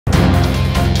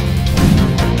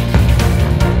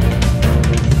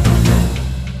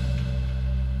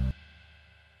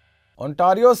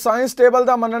Ontario science table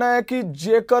का मनना है कि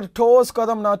जेकर ठोस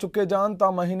कदम ना चुके जान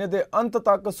तो महीने के अंत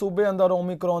तक सूबे अंदर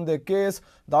ओमिक्रॉन के केस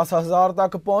 10,000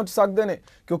 तक पहुंच सकते हैं,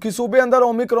 क्योंकि सूबे अंदर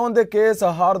ओमिक्रॉन के केस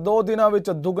हर 2 दिनों में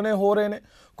दुगने हो रहे हैं।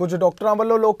 कुछ डॉक्टरों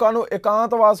वालों लोगों को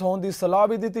एकांतवास होने की सलाह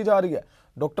भी दी जा रही है।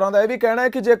 डॉक्टरों का यह भी कहना है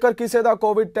कि जेकर किसी का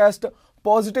कोविड टेस्ट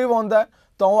पॉजिटिव आता है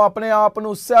तो वह अपने आप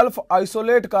को सेल्फ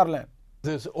आइसोलेट कर लें।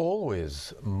 There's always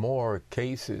more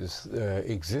cases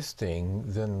existing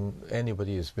than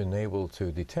anybody has been able to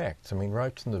detect. I mean,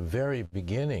 right from the very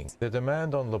beginning, the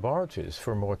demand on laboratories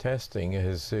for more testing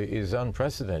is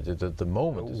unprecedented at the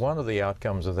moment. One of the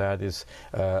outcomes of that is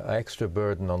extra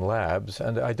burden on labs,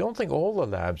 and I don't think all the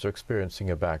labs are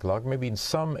experiencing a backlog. Maybe in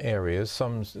some areas,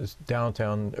 some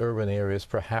downtown urban areas,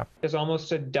 perhaps. There's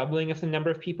almost a doubling of the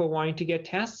number of people wanting to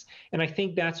get tests, and I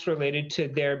think that's related to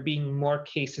there being more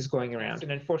cases going around.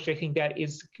 And unfortunately, I think that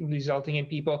is resulting in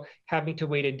people having to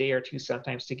wait a day or two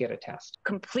sometimes to get a test.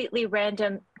 Completely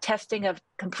random testing of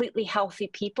completely healthy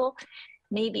people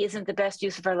maybe isn't the best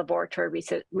use of our laboratory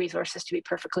resources, to be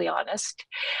perfectly honest.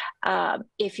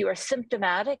 If you are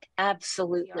symptomatic,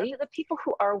 absolutely. The people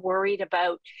who are worried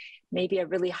about maybe a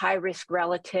really high-risk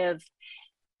relative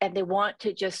and they want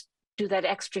to just do that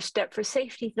extra step for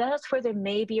safety, that's where there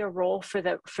may be a role for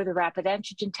the rapid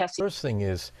antigen testing. First thing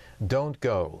is, don't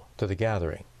go to the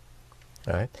gathering,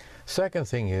 right? Second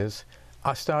thing is,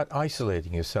 start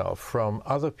isolating yourself from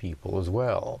other people as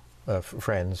well,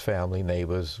 friends, family,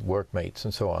 neighbors, workmates,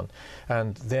 and so on.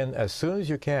 And then as soon as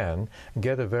you can,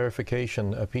 get a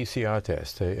verification, a PCR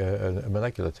test, a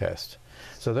molecular test.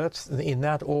 So that's in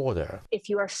that order. If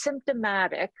you are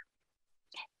symptomatic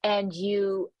and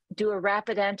you do a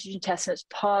rapid antigen test and it's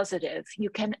positive, you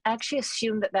can actually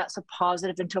assume that that's a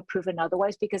positive until proven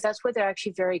otherwise, because that's where they're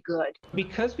actually very good.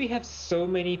 Because we have so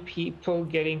many people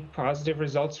getting positive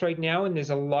results right now, and there's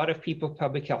a lot of people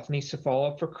public health needs to follow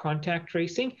up for contact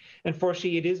tracing,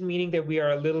 unfortunately it is meaning that we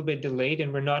are a little bit delayed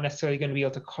and we're not necessarily going to be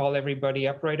able to call everybody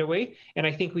up right away. And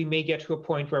I think we may get to a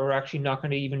point where we're actually not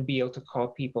going to even be able to call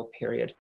people, period.